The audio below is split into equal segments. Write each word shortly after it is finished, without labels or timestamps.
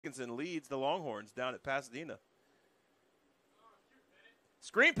Atkinson leads the Longhorns down at Pasadena.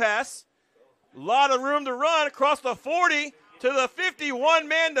 Screen pass. A lot of room to run across the 40 to the 51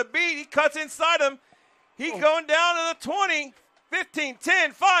 man to beat. He cuts inside him. He's going down to the 20. 15,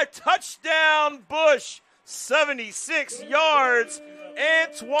 10, 5. Touchdown, Bush. 76 yards.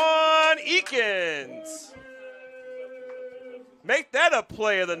 Antione Eakins. Make that a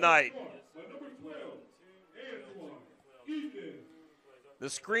play of the night. The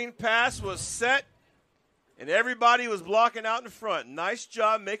screen pass was set, and everybody was blocking out in front. Nice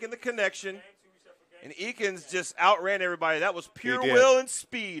job making the connection. And Eakins just outran everybody. That was pure will and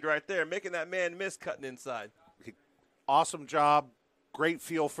speed right there, making that man miss cutting inside. Awesome job. Great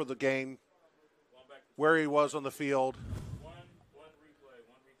feel for the game, where he was on the field.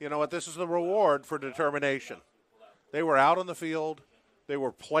 You know what? This is the reward for determination. They were out on the field. They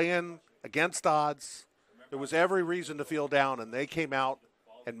were playing against odds. There was every reason to feel down, and they came out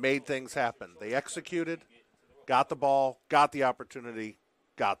and made things happen. They executed, got the ball, got the opportunity,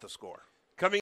 got the score.